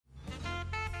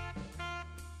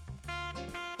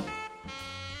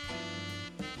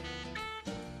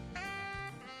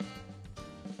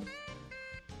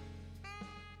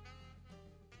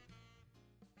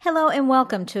Hello and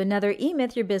welcome to another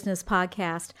eMyth Your Business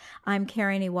podcast. I'm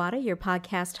Karen Iwata, your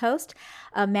podcast host,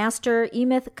 a master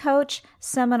eMyth coach,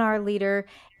 seminar leader,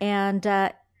 and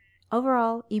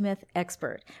overall eMyth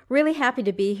expert. Really happy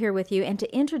to be here with you and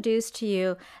to introduce to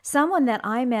you someone that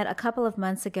I met a couple of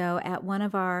months ago at one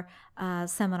of our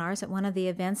seminars, at one of the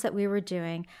events that we were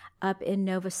doing up in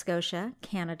Nova Scotia,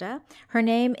 Canada. Her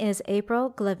name is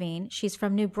April Glavine. She's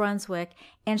from New Brunswick,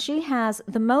 and she has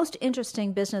the most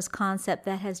interesting business concept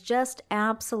that has just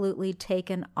absolutely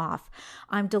taken off.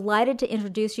 I'm delighted to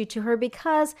introduce you to her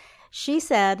because she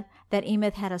said that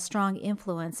eMyth had a strong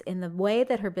influence in the way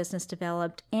that her business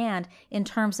developed and in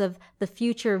terms of the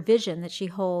future vision that she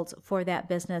holds for that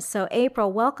business. So,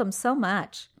 April, welcome so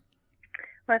much.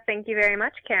 Well, thank you very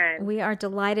much, Karen. We are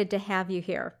delighted to have you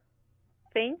here.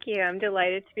 Thank you. I'm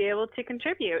delighted to be able to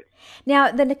contribute.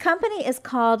 Now, the company is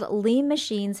called Lean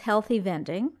Machines Healthy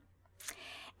Vending.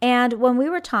 And when we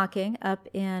were talking up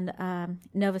in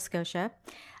Nova Scotia,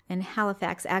 in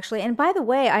Halifax, actually. And by the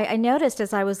way, I noticed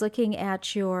as I was looking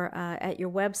at your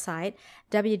website,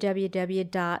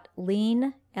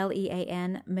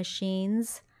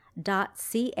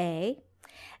 www.leanmachines.ca,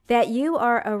 that you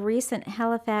are a recent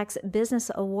Halifax Business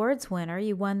Awards winner.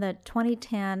 You won the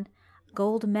 2010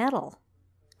 gold medal.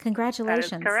 Congratulations.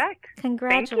 That is correct.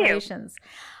 Congratulations.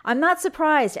 Thank you. I'm not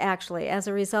surprised, actually, as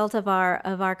a result of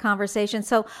our conversation.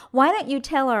 So why don't you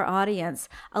tell our audience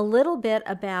a little bit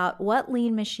about what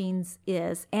Lean Machines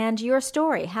is and your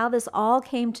story, how this all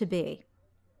came to be?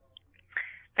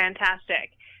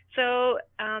 Fantastic. So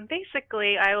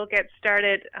basically, I will get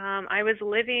started. I was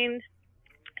living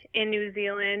in New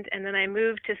Zealand, and then I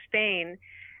moved to Spain.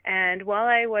 And while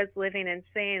I was living in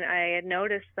Spain, I had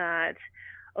noticed that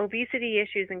obesity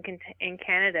issues in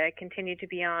Canada continue to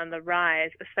be on the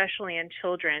rise, especially in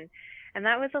children. And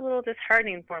that was a little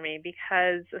disheartening for me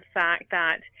because of the fact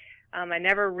that I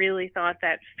never really thought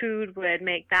that food would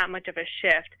make that much of a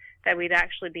shift that we'd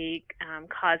actually be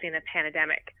causing a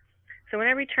pandemic. So when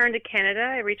I returned to Canada,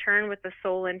 I returned with the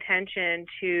sole intention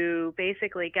to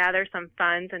basically gather some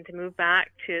funds and to move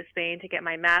back to Spain to get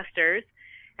my master's.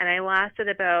 And I lasted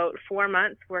about 4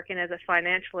 months working as a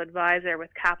financial advisor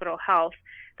with Capital Health.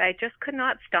 But I just could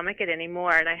not stomach it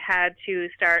anymore, and I had to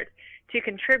start to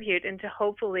contribute and to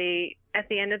hopefully, at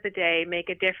the end of the day, make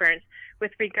a difference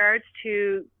with regards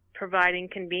to providing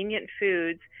convenient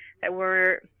foods that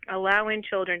were allowing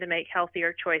children to make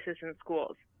healthier choices in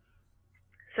schools.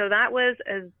 So that was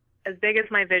as big as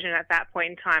my vision at that point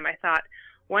in time. I thought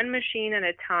one machine at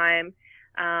a time.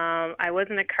 I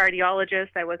wasn't a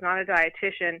cardiologist. I was not a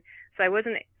dietitian. So I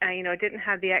wasn't, didn't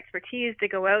have the expertise to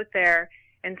go out there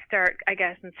and start, I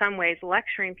guess, in some ways,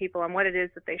 lecturing people on what it is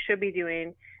that they should be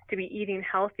doing to be eating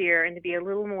healthier and to be a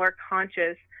little more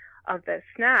conscious of the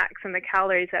snacks and the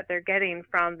calories that they're getting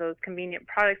from those convenient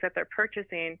products that they're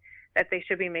purchasing, that they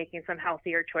should be making some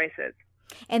healthier choices.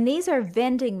 And these are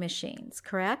vending machines,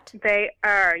 correct? They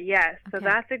are, yes. Okay. So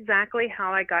that's exactly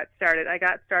how I got started. I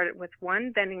got started with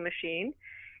one vending machine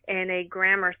in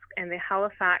the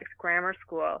Halifax Grammar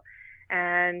School.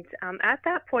 And at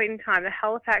that point in time, the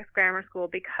Halifax Grammar School,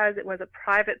 because it was a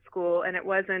private school and it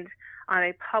wasn't on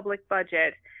a public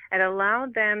budget, it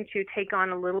allowed them to take on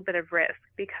a little bit of risk.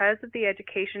 Because of the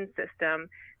education system,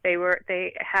 they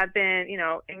had been,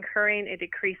 incurring a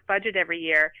decreased budget every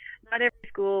year. Not every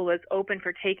school was open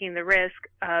for taking the risk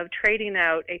of trading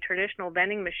out a traditional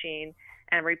vending machine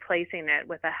and replacing it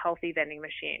with a healthy vending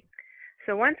machine.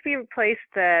 So once we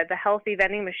replaced the healthy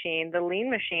vending machine, the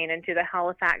lean machine, into the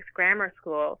Halifax Grammar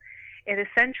School, it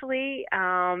essentially,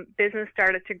 business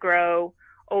started to grow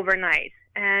overnight.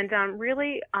 And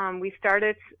we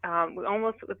started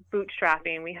almost with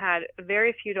bootstrapping. We had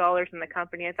very few dollars in the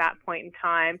company at that point in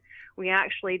time. We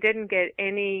actually didn't get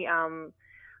any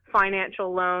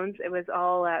financial loans. It was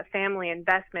all family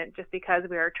investment just because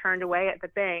we were turned away at the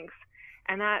banks.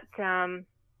 And that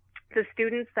the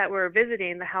students that were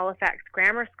visiting the Halifax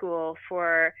Grammar School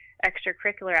for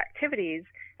extracurricular activities,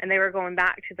 and they were going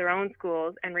back to their own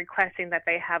schools and requesting that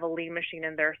they have a lean machine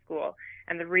in their school.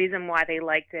 And the reason why they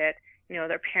liked it,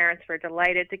 their parents were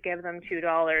delighted to give them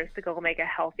 $2 to go make a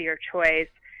healthier choice.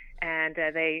 And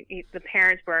the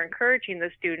parents were encouraging the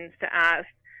students to ask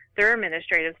their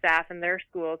administrative staff in their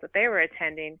schools that they were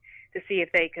attending to see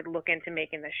if they could look into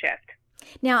making the shift.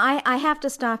 Now, I have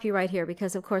to stop you right here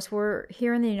because, of course, we're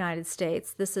here in the United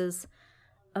States. This is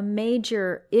a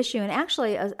major issue and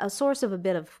actually a source of a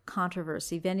bit of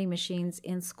controversy, vending machines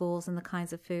in schools and the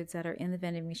kinds of foods that are in the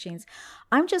vending machines.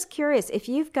 I'm just curious, if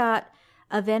you've got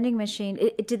a vending machine,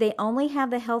 do they only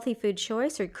have the healthy food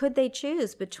choice, or could they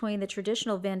choose between the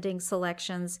traditional vending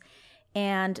selections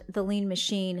and the lean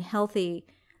machine healthy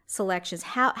selections.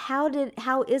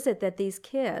 How is it that these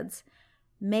kids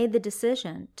made the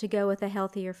decision to go with the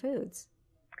healthier foods?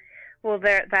 Well,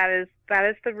 that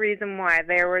is the reason why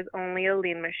there was only a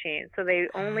lean machine. So they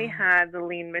only had the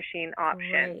lean machine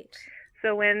option. Great.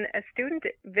 So when a student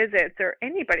visits, or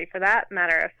anybody for that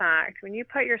matter of fact, when you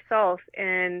put yourself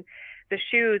in the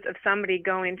shoes of somebody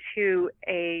going to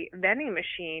a vending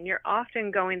machine, you're often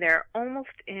going there almost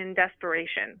in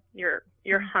desperation.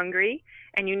 You're hungry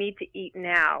and you need to eat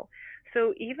now.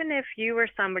 So even if you were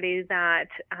somebody that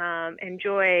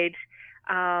enjoyed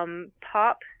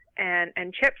pop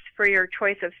and chips for your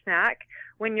choice of snack,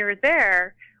 when you're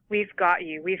there, we've got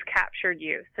you. We've captured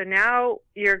you. So now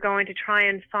you're going to try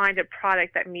and find a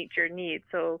product that meets your needs.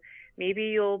 So maybe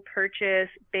you'll purchase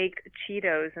baked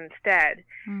Cheetos instead.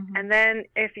 Mm-hmm. And then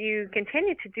if you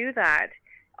continue to do that,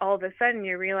 all of a sudden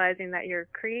you're realizing that you're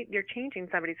changing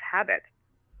somebody's habit.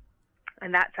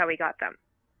 And that's how we got them.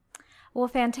 Well,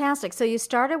 fantastic. So you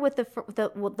started with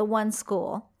the one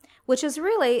school, which is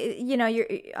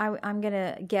really, I'm going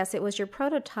to guess it was your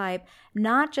prototype,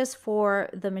 not just for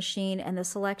the machine and the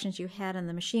selections you had in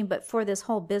the machine, but for this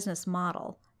whole business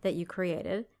model that you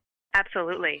created.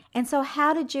 Absolutely. And so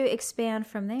how did you expand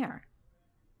from there?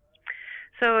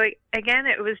 So again,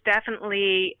 it was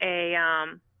definitely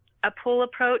a pull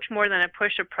approach more than a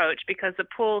push approach, because the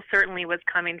pull certainly was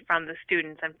coming from the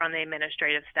students and from the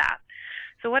administrative staff.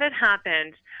 So what had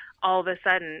happened, all of a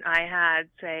sudden, I had,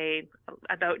 say,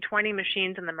 about 20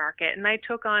 machines in the market, and I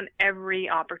took on every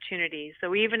opportunity.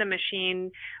 So even a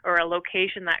machine or a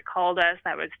location that called us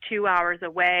that was 2 hours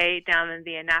away down in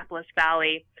the Annapolis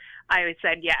Valley, I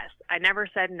said yes. I never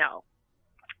said no.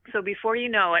 So before you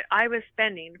know it, I was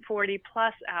spending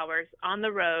 40-plus hours on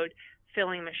the road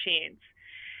filling machines.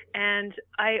 And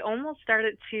I almost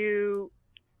started to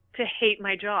hate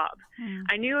my job.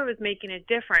 I knew I was making a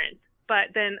difference,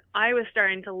 but then I was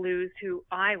starting to lose who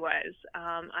I was.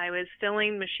 I was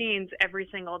filling machines every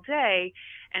single day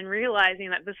and realizing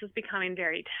that this was becoming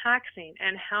very taxing.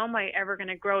 And how am I ever going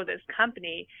to grow this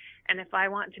company? And if I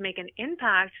want to make an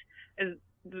impact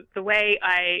the way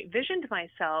I visioned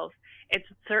myself, it's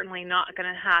certainly not going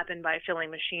to happen by filling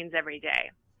machines every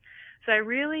day. So I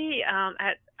really,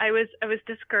 I was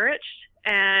discouraged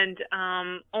and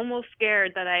almost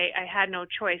scared that I had no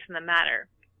choice in the matter.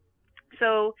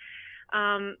 So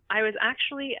I was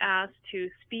actually asked to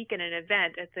speak at an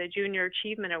event at the Junior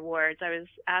Achievement Awards. I was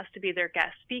asked to be their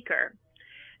guest speaker.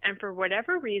 And for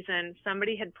whatever reason,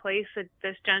 somebody had placed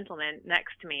this gentleman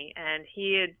next to me, and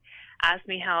he had asked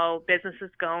me how business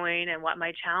is going and what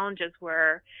my challenges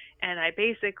were. And I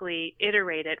basically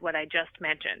iterated what I just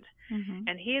mentioned. Mm-hmm.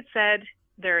 And he had said,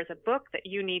 there is a book that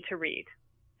you need to read.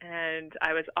 And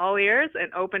I was all ears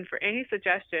and open for any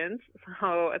suggestions. So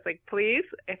I was like, please,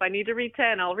 if I need to read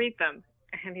 10, I'll read them.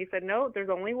 And he said, no, there's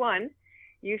only one.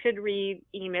 You should read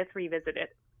E-Myth Revisited.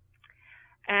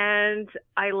 And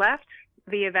I left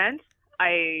the event.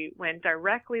 I went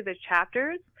directly to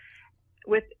chapters.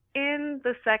 Within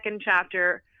the second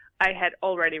chapter, I had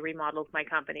already remodeled my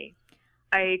company.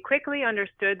 I quickly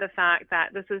understood the fact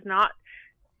that this is not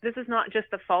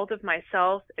just the fault of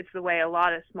myself. It's the way a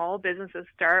lot of small businesses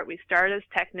start. We start as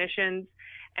technicians,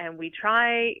 and we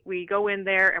go in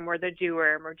there and we're the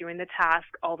doer, and we're doing the task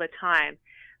all the time.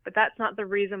 But that's not the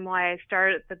reason why I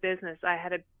started the business.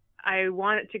 I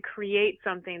wanted to create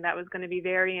something that was going to be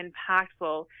very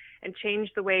impactful and change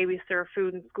the way we serve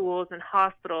food in schools and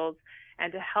hospitals,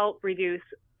 and to help reduce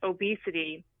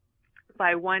obesity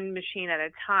by one machine at a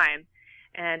time.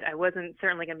 And I wasn't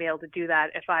certainly going to be able to do that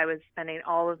if I was spending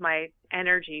all of my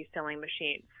energy filling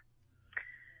machines.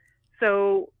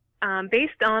 So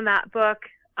based on that book,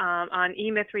 on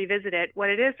E-Myth Revisited, what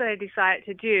it is that I decided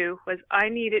to do was I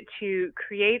needed to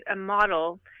create a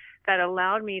model that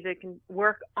allowed me to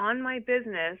work on my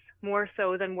business more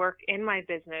so than work in my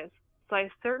business. So I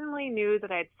certainly knew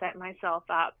that I'd set myself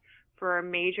up for a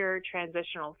major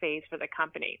transitional phase for the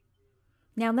company.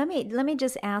 Now, let me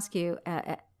just ask you,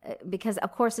 because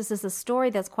of course this is a story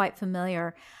that's quite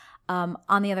familiar.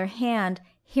 On the other hand,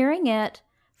 hearing it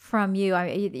from you,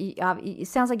 it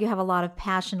sounds like you have a lot of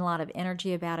passion, a lot of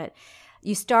energy about it.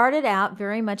 You started out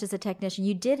very much as a technician.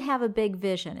 You did have a big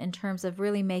vision in terms of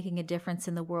really making a difference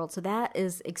in the world. So that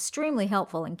is extremely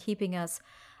helpful in keeping us,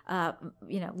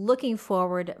 looking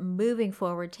forward, moving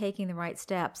forward, taking the right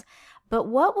steps. But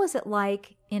what was it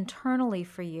like internally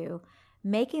for you,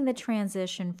 making the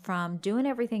transition from doing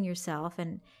everything yourself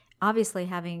and obviously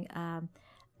having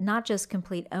not just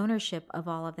complete ownership of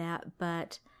all of that,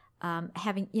 but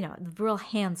having, real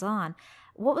hands-on.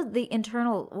 What was the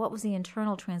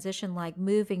internal transition like,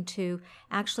 moving to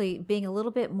actually being a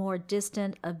little bit more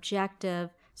distant, objective,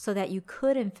 so that you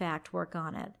could, in fact, work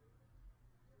on it?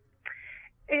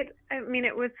 It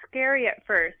was scary at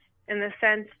first in the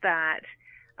sense that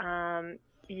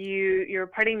you're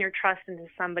putting your trust into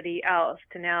somebody else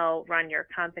to now run your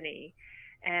company,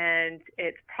 and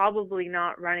it's probably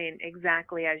not running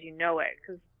exactly as you know it,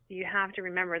 because you have to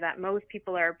remember that most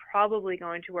people are probably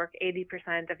going to work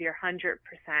 80% of your 100%,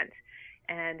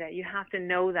 and you have to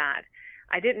know that.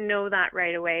 I didn't know that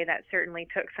right away. That certainly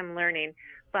took some learning,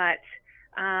 but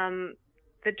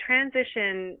the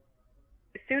transition,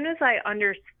 as soon as I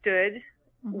understood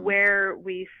where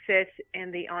we sit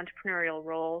in the entrepreneurial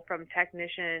role, from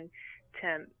technician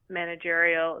to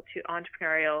managerial to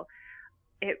entrepreneurial,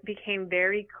 it became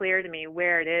very clear to me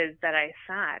where it is that I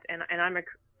sat. And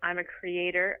I'm a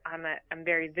creator. I'm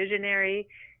very visionary,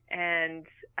 and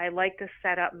I like to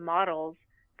set up models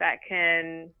that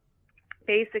can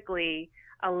basically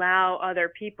allow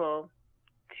other people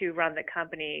to run the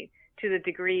company to the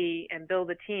degree and build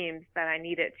the teams that I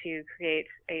needed to create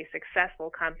a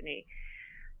successful company.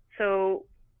 So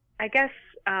I guess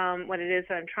what it is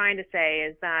that I'm trying to say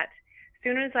is that as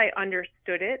soon as I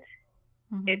understood it,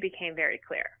 it became very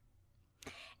clear.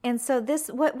 And so this,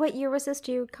 what year was this,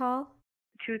 do you recall?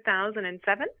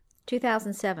 2007.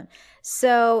 2007.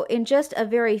 So in just a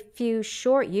very few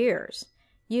short years,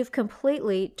 you've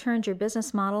completely turned your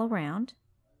business model around,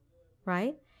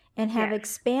 right? And have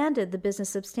expanded the business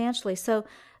substantially. So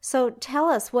tell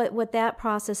us what that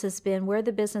process has been, where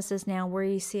the business is now, where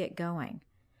you see it going.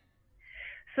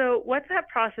 So what that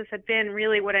process had been,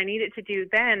 really what I needed to do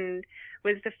then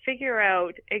was to figure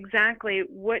out exactly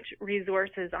which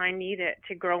resources I needed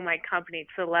to grow my company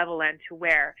to the level and to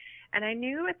where. And I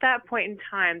knew at that point in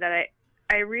time that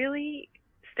I really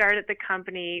started the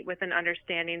company with an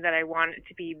understanding that I wanted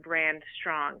to be brand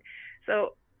strong.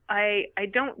 So I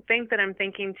don't think that I'm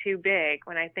thinking too big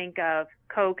when I think of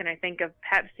Coke and I think of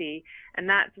Pepsi, and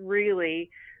that's really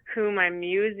whom I'm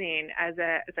using as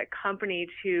a company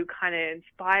to kind of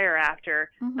inspire after,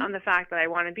 on the fact that I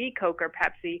want to be Coke or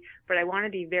Pepsi, but I want to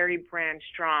be very brand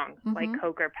strong, like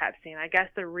Coke or Pepsi. And I guess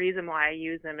the reason why I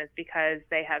use them is because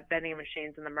they have vending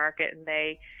machines in the market and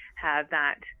they have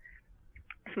that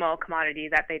small commodity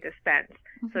that they dispense.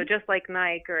 So just like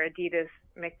Nike or Adidas,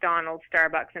 McDonald's,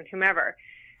 Starbucks, and whomever.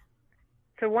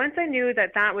 So once I knew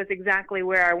that that was exactly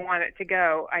where I wanted to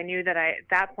go, I knew that at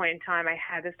that point in time I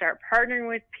had to start partnering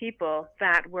with people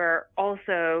that were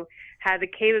also had the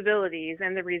capabilities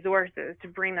and the resources to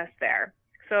bring us there.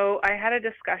 So I had a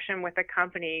discussion with a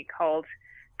company called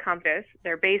Compass.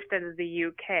 They're based out of the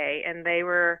UK, and they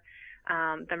were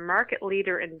the market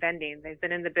leader in vending. They've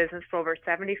been in the business for over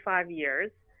 75 years.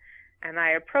 And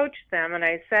I approached them and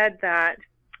I said that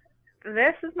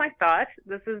this is my thought,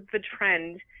 this is the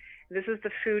trend, this is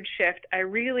the food shift. I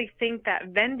really think that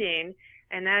vending,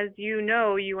 and as you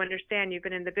know, you understand, you've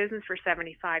been in the business for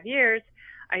 75 years,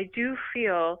 I do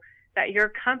feel that your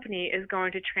company is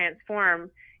going to transform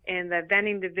in the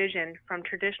vending division from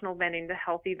traditional vending to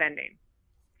healthy vending.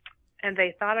 And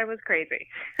they thought I was crazy.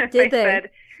 Did they? Said,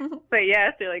 but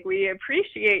yes, they're like, we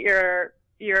appreciate your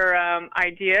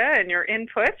idea and your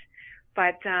input,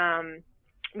 but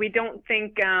we don't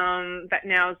think that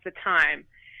now's the time.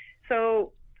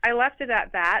 So I left it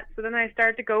at that. So then I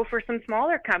started to go for some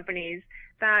smaller companies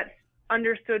that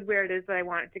understood where it is that I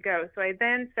wanted to go. So I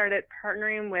then started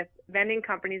partnering with vending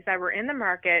companies that were in the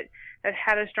market that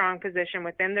had a strong position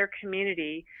within their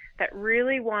community, that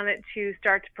really wanted to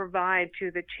start to provide to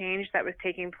the change that was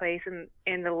taking place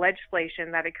in the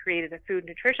legislation that had created a food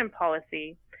nutrition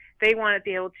policy. They wanted to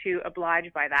be able to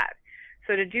oblige by that.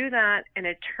 So to do that in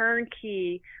a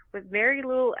turnkey with very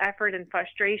little effort and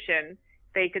frustration,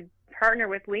 they could partner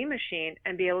with Lean Machine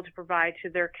and be able to provide to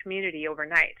their community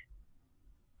overnight.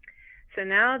 So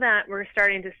now that we're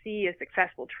starting to see a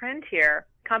successful trend here,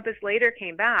 Compass later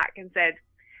came back and said,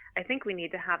 I think we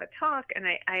need to have a talk, and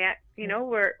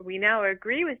we now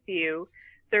agree with you.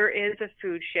 There is a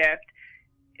food shift,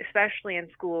 especially in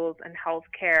schools and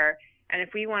healthcare, and if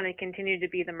we want to continue to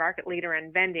be the market leader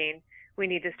in vending, we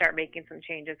need to start making some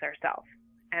changes ourselves.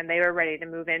 And they were ready to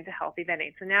move into healthy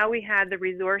vending. So now we had the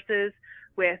resources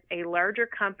with a larger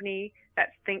company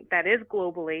that is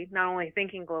globally, not only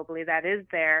thinking globally, that is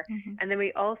there. And then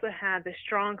we also had the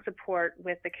strong support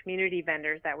with the community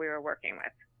vendors that we were working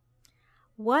with.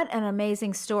 What an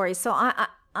amazing story. So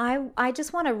I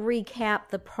just want to recap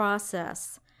the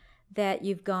process that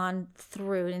you've gone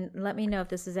through and let me know if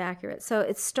this is accurate. So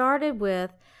it started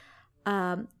with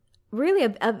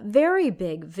really a very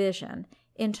big vision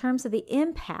in terms of the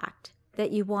impact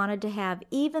that you wanted to have,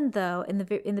 even though in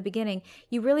the beginning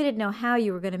you really didn't know how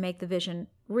you were going to make the vision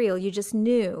real. You just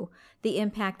knew the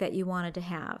impact that you wanted to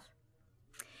have.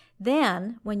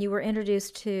 Then, when you were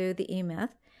introduced to the E-Myth,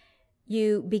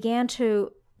 you began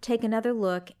to take another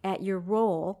look at your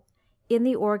role in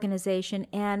the organization,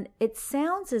 and it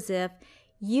sounds as if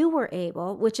you were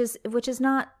able, which is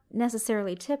not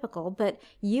necessarily typical, but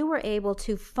you were able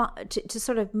to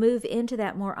sort of move into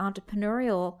that more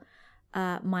entrepreneurial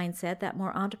mindset, that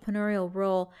more entrepreneurial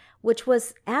role, which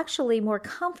was actually more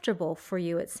comfortable for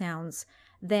you, it sounds,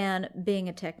 than being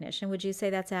a technician. Would you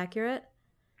say that's accurate?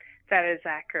 That is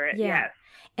accurate, yeah. Yes.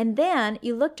 And then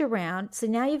you looked around. So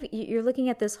now you're looking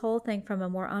at this whole thing from a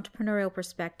more entrepreneurial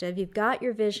perspective. You've got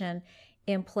your vision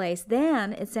in place.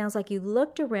 Then it sounds like you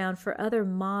looked around for other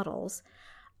models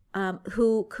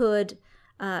who could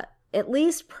at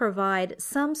least provide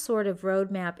some sort of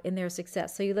roadmap in their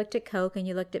success. So you looked at Coke and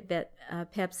you looked at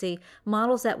Pepsi,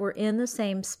 models that were in the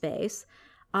same space,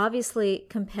 obviously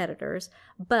competitors,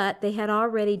 but they had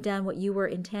already done what you were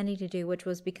intending to do, which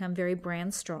was become very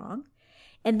brand strong.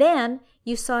 And then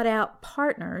you sought out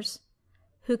partners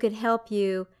who could help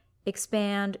you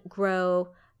expand, grow,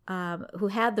 who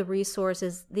had the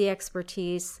resources, the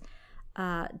expertise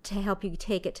to help you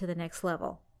take it to the next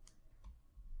level.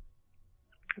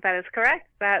 That is correct.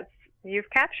 You've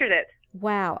captured it.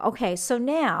 Wow. Okay. So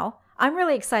now I'm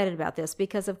really excited about this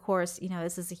because, of course,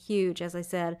 this is a huge, as I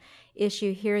said,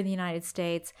 issue here in the United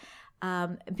States.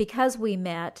 Because we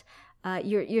met,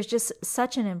 you're just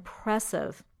such an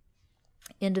impressive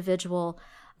individual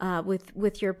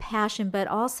with your passion, but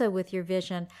also with your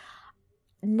vision.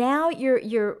 Now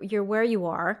you're where you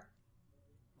are.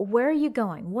 Where are you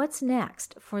going? What's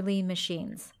next for Lean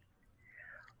Machines?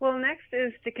 Well, next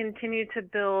is to continue to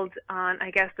build on,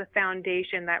 I guess, the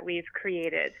foundation that we've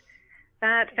created.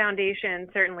 That foundation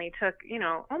certainly took,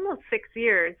 almost 6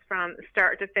 years from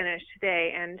start to finish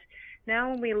today. And now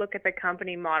when we look at the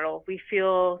company model, we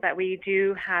feel that we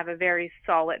do have a very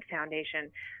solid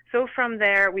foundation. So from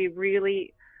there, we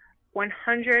really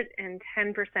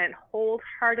 110%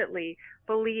 wholeheartedly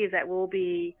believe that we'll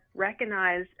be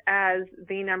recognized as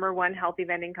the #1 healthy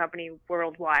vending company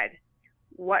worldwide.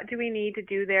 What do we need to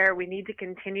do there? We need to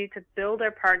continue to build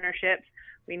our partnerships.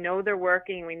 We know they're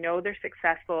working. We know they're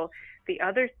successful. The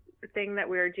other thing that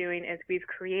we're doing is we've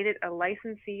created a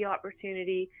licensee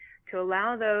opportunity to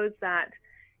allow those that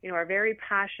are very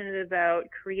passionate about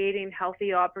creating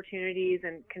healthy opportunities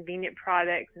and convenient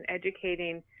products and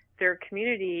educating their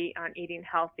community on eating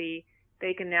healthy.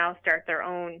 They can now start their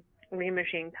own Lean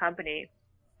Machine company,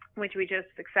 which we just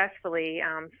successfully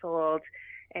sold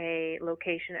a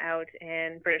location out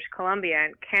in British Columbia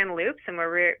in Kamloops, and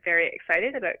we're very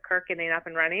excited about Kirk getting up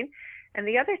and running. And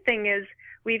the other thing is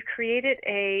we've created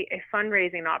a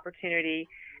fundraising opportunity,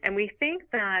 and we think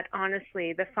that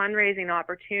honestly the fundraising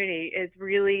opportunity is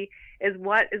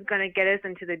what is going to get us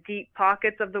into the deep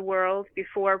pockets of the world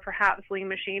before perhaps Lean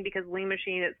Machine, because Lean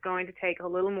Machine is going to take a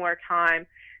little more time,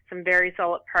 some very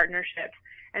solid partnerships,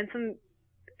 and some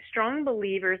strong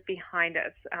believers behind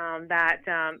us that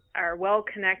are well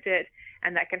connected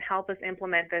and that can help us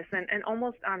implement this, and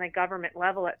almost on a government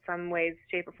level at some ways,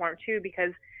 shape, or form too,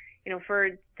 because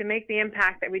to make the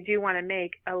impact that we do want to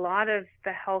make, a lot of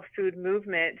the health food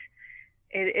movement,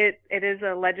 it is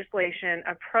a legislation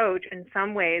approach in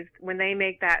some ways. When they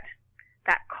make that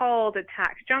call to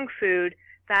tax junk food,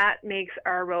 that makes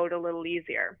our road a little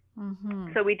easier.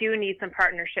 Mm-hmm. So we do need some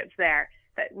partnerships there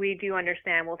that we do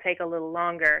understand will take a little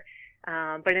longer.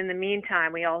 But in the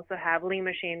meantime, we also have Lean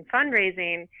Machine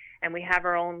fundraising, and we have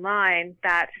our own line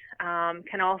that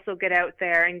can also get out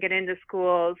there and get into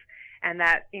schools, and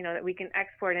that that we can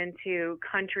export into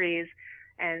countries,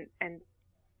 and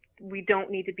we don't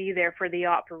need to be there for the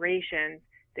operations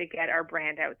to get our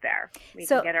brand out there. We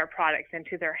can get our products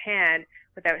into their hand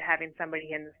without having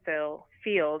somebody in the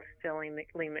field filling the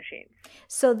Lean Machines.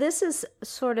 So this is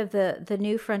sort of the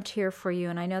new frontier for you,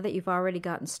 and I know that you've already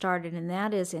gotten started, and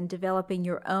that is in developing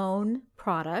your own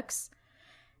products,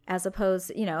 as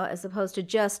opposed to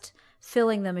just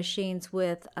filling the machines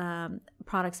with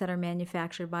products that are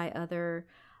manufactured by other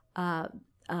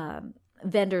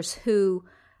vendors who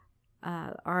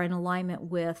are in alignment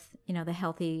with the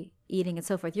healthy eating and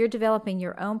so forth. You're developing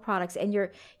your own products, and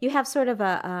you have sort of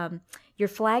your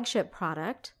flagship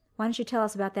product. Why don't you tell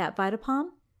us about that, VitaPalm?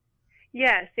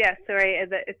 Yes. Sorry,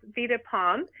 it's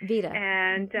VitaPalm. Vita.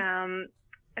 And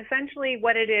essentially,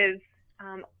 what it is,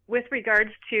 with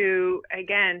regards to,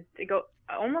 again, to go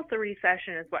almost the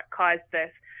recession is what caused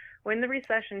this. When the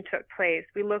recession took place,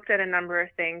 we looked at a number of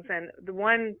things, and the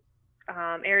one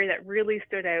area that really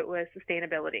stood out was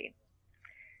sustainability.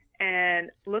 And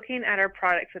looking at our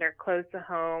products that are close to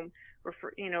home,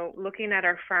 looking at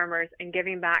our farmers and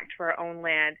giving back to our own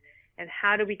land, and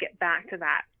how do we get back to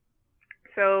that?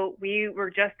 So we were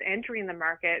just entering the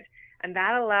market, and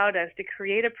that allowed us to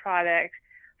create a product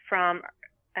from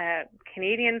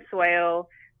Canadian soil,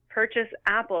 purchase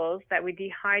apples that we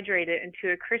dehydrated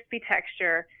into a crispy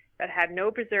texture that had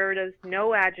no preservatives, no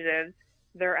additives.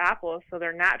 They're apples, so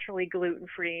they're naturally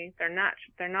gluten-free.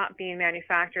 They're not being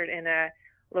manufactured in a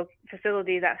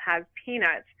facility that has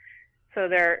peanuts, so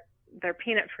they're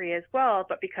peanut-free as well.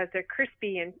 But because they're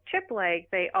crispy and chip-like,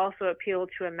 they also appeal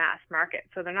to a mass market.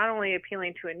 So they're not only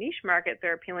appealing to a niche market,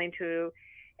 they're appealing to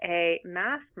a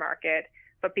mass market.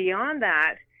 But beyond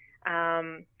that,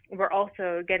 we're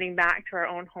also getting back to our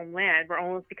own homeland. We're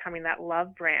almost becoming that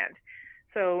love brand.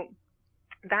 So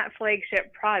that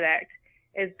flagship product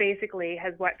has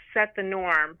what set the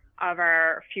norm of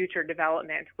our future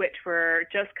development, which we're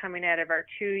just coming out of our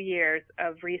 2 years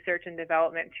of research and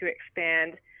development to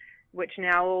expand, which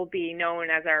now will be known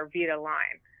as our Vita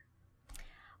line.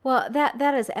 Well,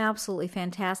 that is absolutely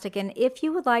fantastic. And if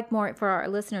you would like more, for our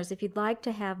listeners, if you'd like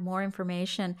to have more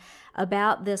information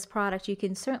about this product, you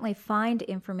can certainly find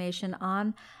information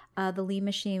on the Lean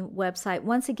Machine website.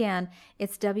 Once again,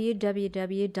 it's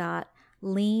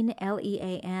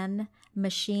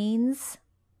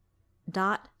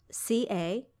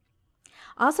www.leanmachines.ca.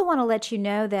 I also want to let you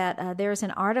know that there's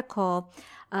an article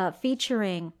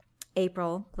featuring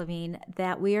April Glavine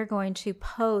that we are going to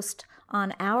post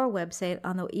on our website,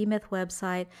 on the eMyth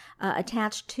website,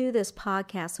 attached to this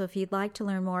podcast. So if you'd like to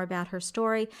learn more about her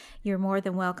story, you're more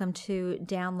than welcome to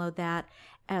download that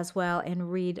as well and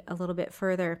read a little bit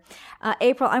further.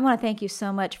 April, I want to thank you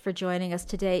so much for joining us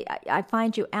today. I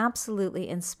find you absolutely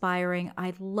inspiring.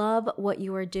 I love what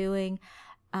you are doing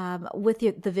with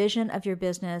the vision of your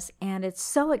business, and it's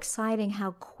so exciting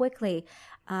how quickly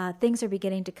things are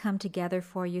beginning to come together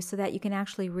for you so that you can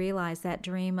actually realize that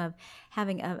dream of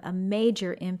having a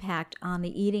major impact on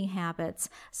the eating habits,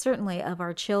 certainly of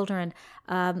our children,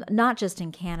 not just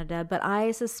in Canada, but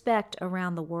I suspect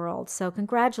around the world. So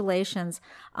congratulations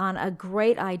on a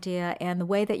great idea, and the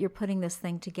way that you're putting this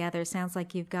thing together sounds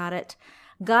like you've got it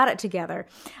together.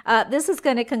 This is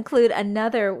going to conclude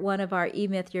another one of our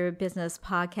eMyth Your Business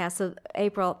podcasts. So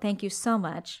April, thank you so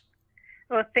much.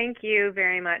 Well, thank you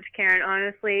very much, Karen.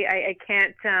 Honestly, I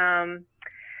can't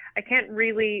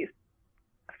really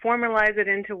formalize it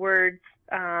into words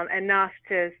enough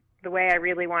to the way I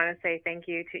really want to say thank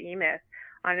you to eMyth.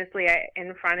 Honestly,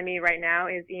 in front of me right now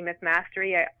is eMyth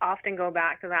Mastery. I often go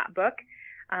back to that book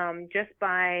just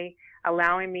by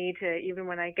allowing me to, even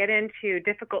when I get into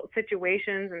difficult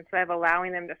situations, instead of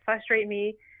allowing them to frustrate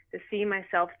me, to see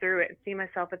myself through it and see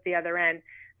myself at the other end.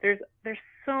 There's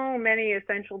so many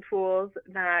essential tools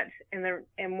that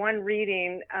in one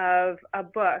reading of a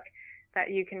book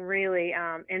that you can really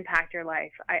impact your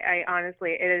life. I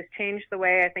honestly, it has changed the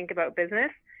way I think about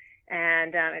business,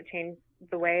 and it changed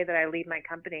the way that I lead my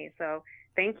company. So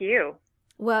thank you.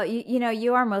 Well,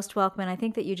 you are most welcome, and I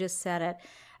think that you just said it.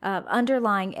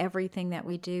 Underlying everything that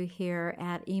we do here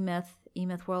at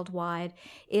eMyth Worldwide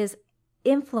is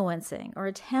influencing or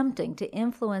attempting to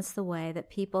influence the way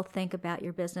that people think about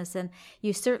your business. And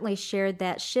you certainly shared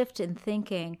that shift in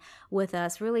thinking with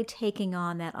us, really taking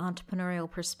on that entrepreneurial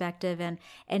perspective. And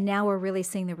now we're really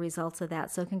seeing the results of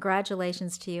that. So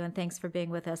congratulations to you, and thanks for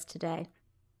being with us today.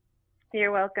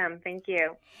 You're welcome. Thank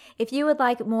you. If you would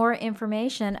like more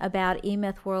information about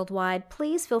eMyth Worldwide,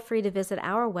 please feel free to visit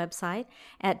our website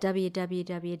at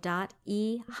www.e-myth.com.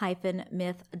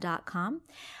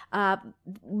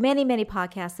 Many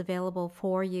podcasts available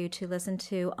for you to listen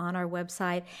to on our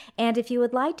website. And if you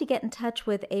would like to get in touch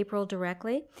with April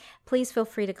directly, please feel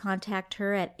free to contact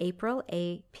her at April,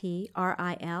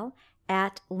 A-P-R-I-L,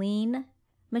 at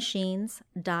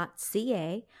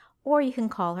leanmachines.ca, or you can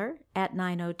call her at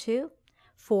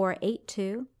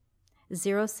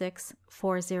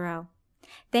 902-482-0640.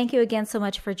 Thank you again so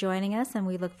much for joining us, and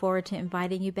we look forward to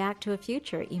inviting you back to a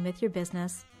future eMyth Your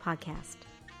Business podcast.